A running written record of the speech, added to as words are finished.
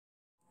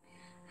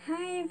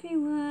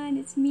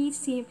it's me,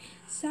 Sam.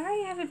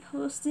 Sorry I haven't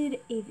posted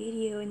a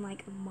video in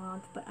like a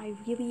month, but I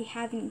really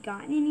haven't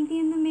gotten anything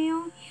in the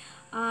mail.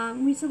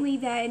 Recently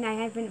and I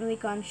haven't really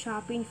gone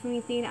shopping for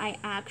anything. I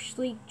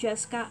actually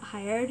just got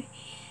hired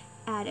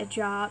at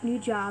a new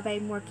job.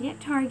 I'm working at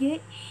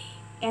Target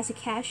as a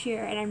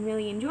cashier and I'm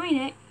really enjoying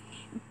it.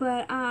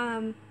 But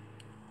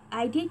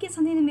I did get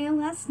something in the mail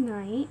last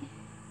night,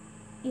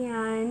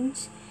 and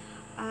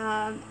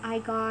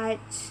I got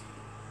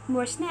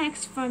more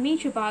snacks from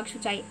NatureBox,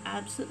 which I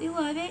absolutely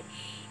love it.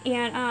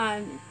 And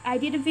I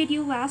did a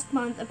video last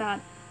month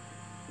about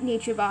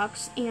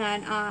NatureBox,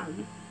 and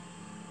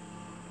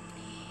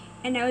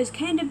I was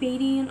kind of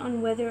debating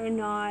on whether or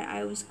not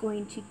I was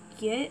going to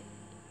get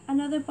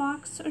another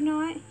box or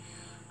not.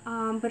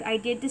 But I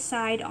did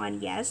decide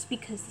on yes,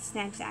 because the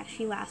snacks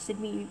actually lasted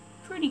me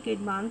a pretty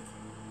good month.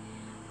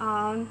 So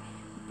I'm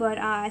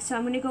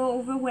going to go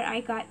over what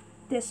I got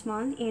this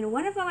month, and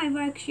one of them I've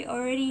actually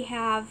already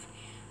have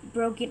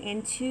broken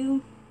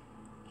into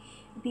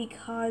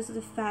because of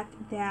the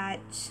fact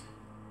that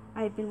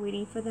I've been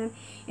waiting for them.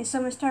 And so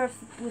I'm going to start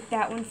with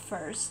that one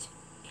first.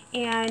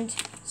 And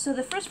so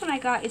the first one I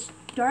got is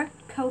Dark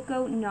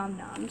Cocoa Nom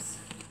Noms,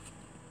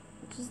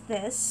 which is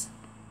this.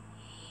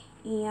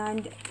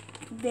 And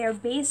they're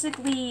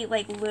basically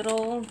like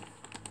little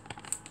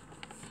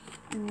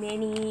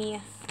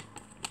mini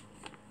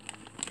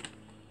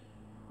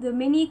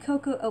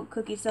cocoa oat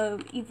cookies.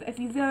 So if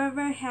you've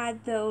ever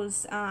had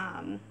those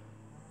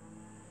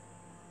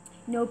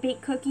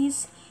no-bake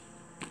cookies,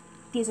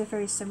 these are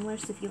very similar.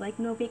 So if you like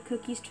no-bake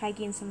cookies, try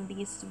getting some of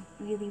these. It's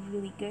really,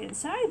 really good. And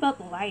sorry about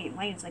the light.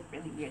 Light is like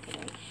really weird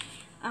today.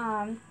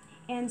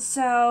 And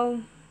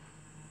so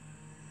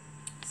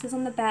it says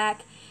on the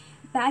back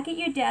at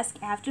your desk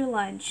after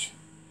lunch,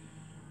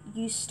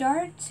 you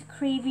start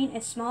craving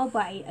a small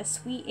bite, a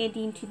sweet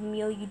ending to the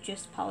meal you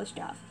just polished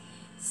off.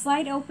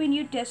 Slide open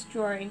your desk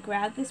drawer and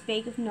grab this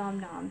bag of Nom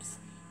Noms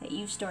that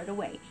you've stored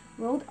away.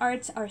 Rolled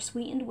Arts are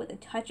sweetened with a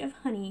touch of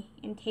honey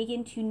and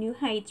taken to new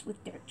heights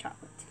with dark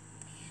chocolate.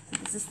 So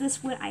this is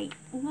this one. I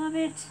love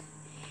it.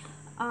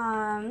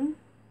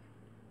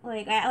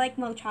 Like I like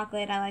milk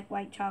chocolate. I like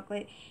white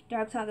chocolate.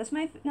 Dark chocolate's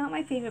not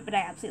my favorite, but I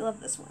absolutely love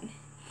this one.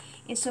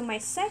 And so my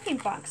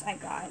second box I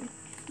got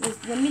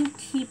was lemon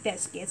tea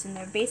biscuits, and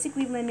they're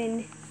basically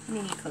lemon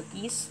mini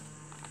cookies.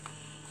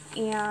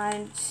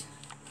 And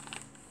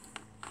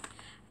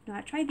I've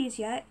not tried these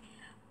yet,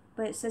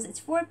 but it says it's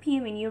 4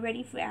 p.m. and you're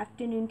ready for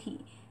afternoon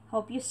tea.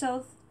 Help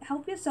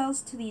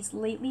yourselves to these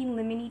lately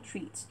lemony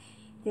treats.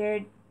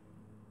 They're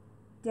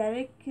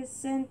delicate.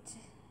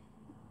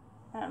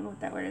 I don't know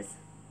what that word is.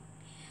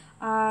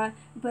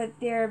 But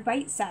they're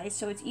bite-sized,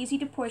 so it's easy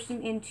to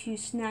portion into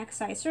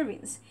snack-sized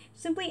servings.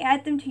 Simply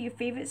add them to your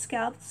favorite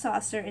scalloped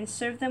saucer and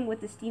serve them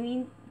with a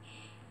steaming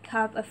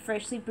cup of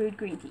freshly brewed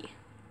green tea.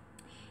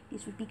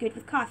 These would be good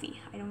with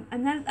coffee.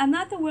 I'm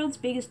not the world's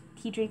biggest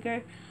tea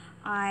drinker.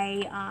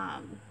 I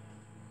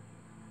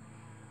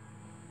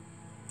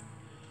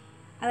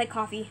like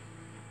coffee.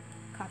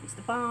 Coffee's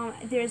the bomb.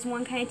 There's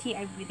one kind of tea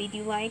I really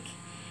do like.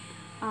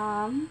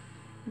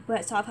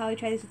 But so I'll probably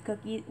try this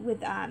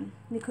with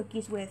the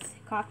cookies with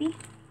coffee.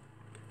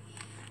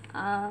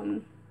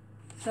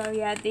 So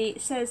yeah,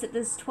 it says that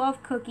there's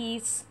 12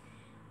 cookies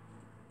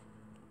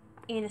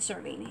in a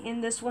serving,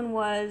 and this one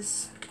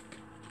was,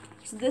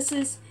 so this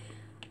is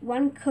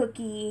one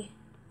cookie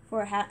for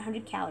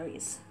 100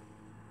 calories,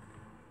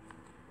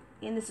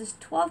 and this is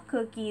 12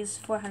 cookies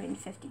for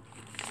 150,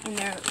 and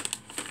they're,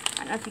 I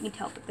don't know if you can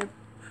tell, but they're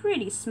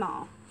pretty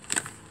small.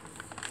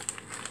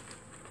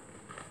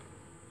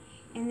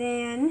 And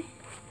then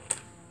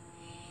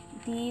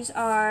these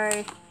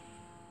are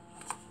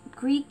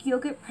Greek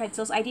yogurt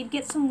pretzels. I did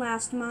get some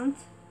last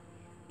month,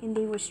 and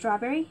they were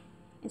strawberry,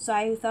 and so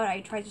I thought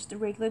I'd try just the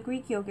regular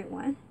Greek yogurt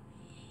one.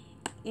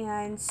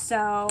 And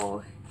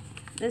so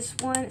this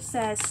one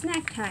says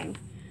snack time.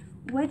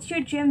 What's in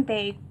your gym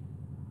bag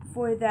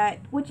for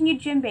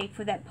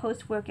that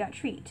post-workout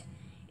treat?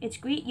 It's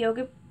Greek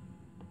yogurt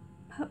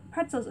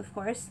pretzels, of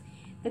course.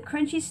 The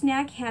crunchy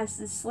snack has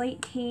the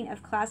slight taint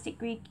of classic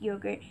Greek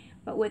yogurt,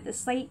 but with a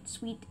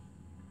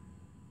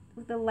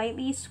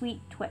lightly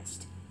sweet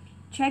twist.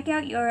 Check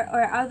out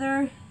our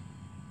other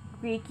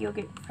Greek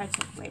yogurt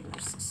pretzel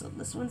flavors. So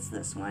this one's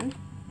this one,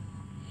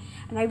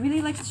 and I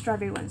really like the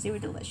strawberry ones. They were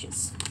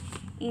delicious.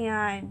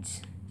 And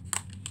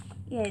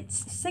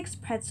it's 6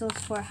 pretzels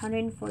for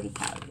 140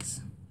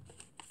 calories.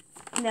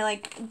 And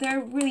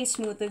they're really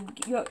smooth.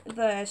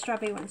 The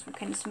strawberry ones were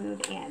kind of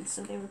smooth, and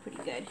so they were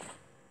pretty good.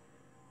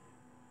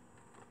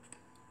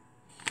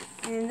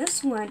 And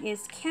this one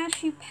is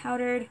cashew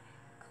powdered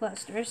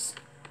clusters.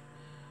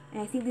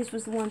 And I think this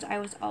was the ones I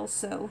was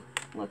also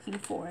looking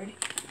for.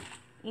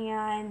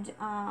 And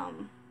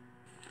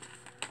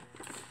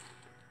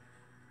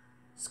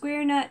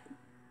square nut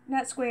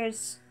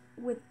squares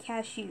with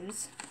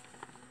cashews.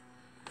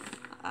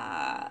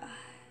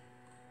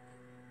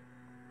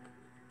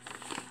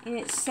 And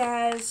it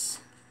says,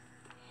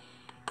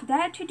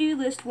 that to-do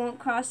list won't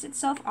cross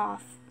itself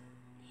off.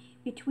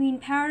 Between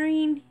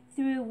powdering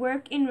through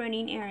work and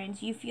running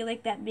errands, you feel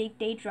like that big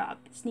day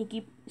drop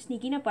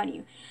sneaking up on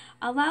you.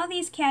 Allow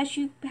these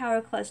cashew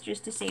power clusters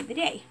to save the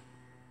day.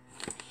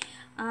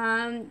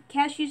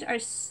 Cashews are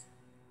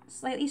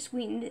slightly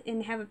sweetened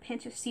and have a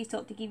pinch of sea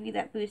salt to give you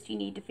that boost you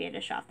need to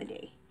finish off the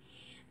day.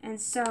 And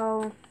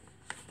so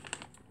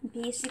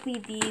basically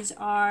these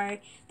are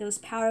those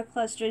power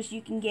clusters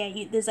you can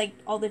get. There's like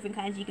all different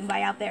kinds you can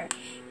buy out there.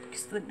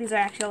 These are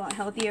actually a lot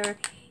healthier.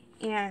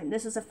 And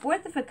this is a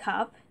fourth of a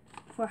cup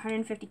for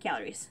 150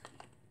 calories.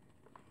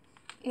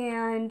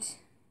 And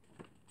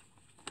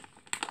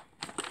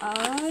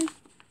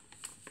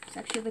it's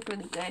actually look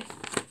really good.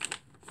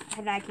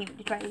 I can't wait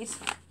to try these.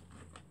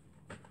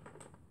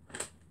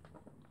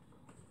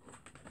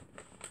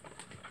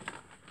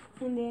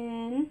 And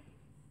then,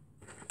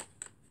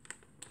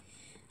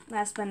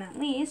 last but not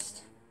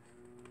least,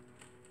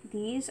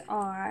 these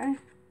are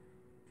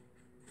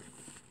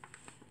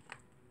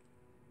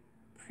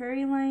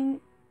Prairie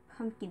Line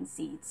pumpkin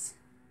seeds.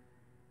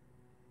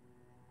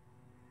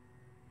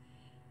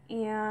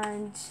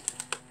 And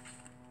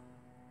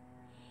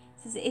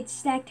it's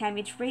snack time.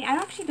 It's rain. I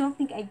actually don't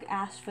think I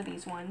asked for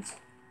these ones.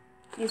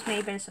 These may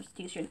have been a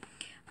substitution.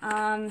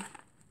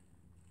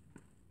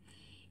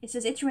 It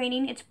says, it's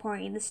raining, it's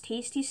pouring. This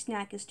tasty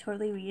snack is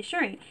totally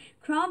reassuring.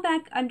 Crawl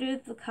back under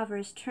the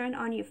covers, turn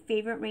on your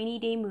favorite rainy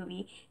day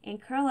movie,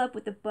 and curl up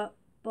with a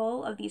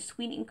bowl of these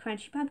sweet and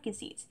crunchy pumpkin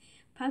seeds.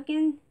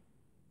 Pumpkin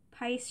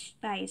pie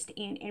spiced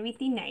and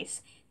everything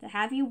nice to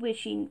have you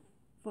wishing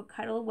for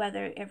cuddle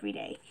weather every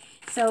day.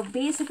 So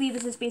basically,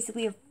 this is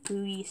basically a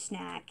foodie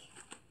snack.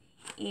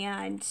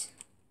 And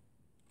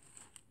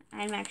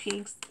I'm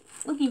actually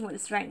looking forward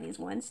to trying these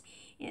ones.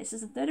 And this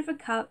is a third of a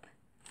cup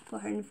for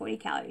 140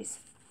 calories.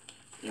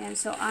 And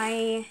so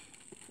I'm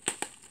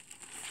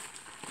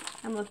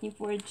looking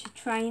forward to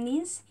trying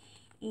these.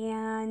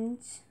 And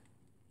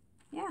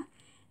yeah,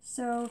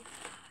 so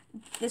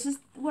this is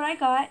what I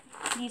got,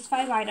 these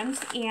 5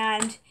 items.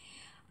 And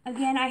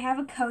again, I have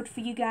a code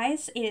for you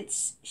guys.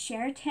 It's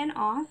share 10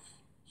 off.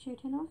 Share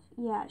 10 off?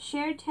 Yeah,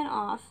 share 10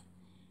 off.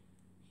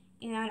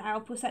 And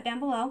I'll post that down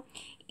below.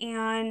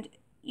 And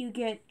you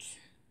get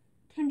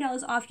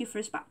 $10 off your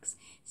first box.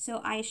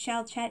 So I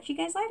shall chat to you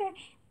guys later.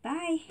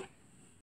 Bye.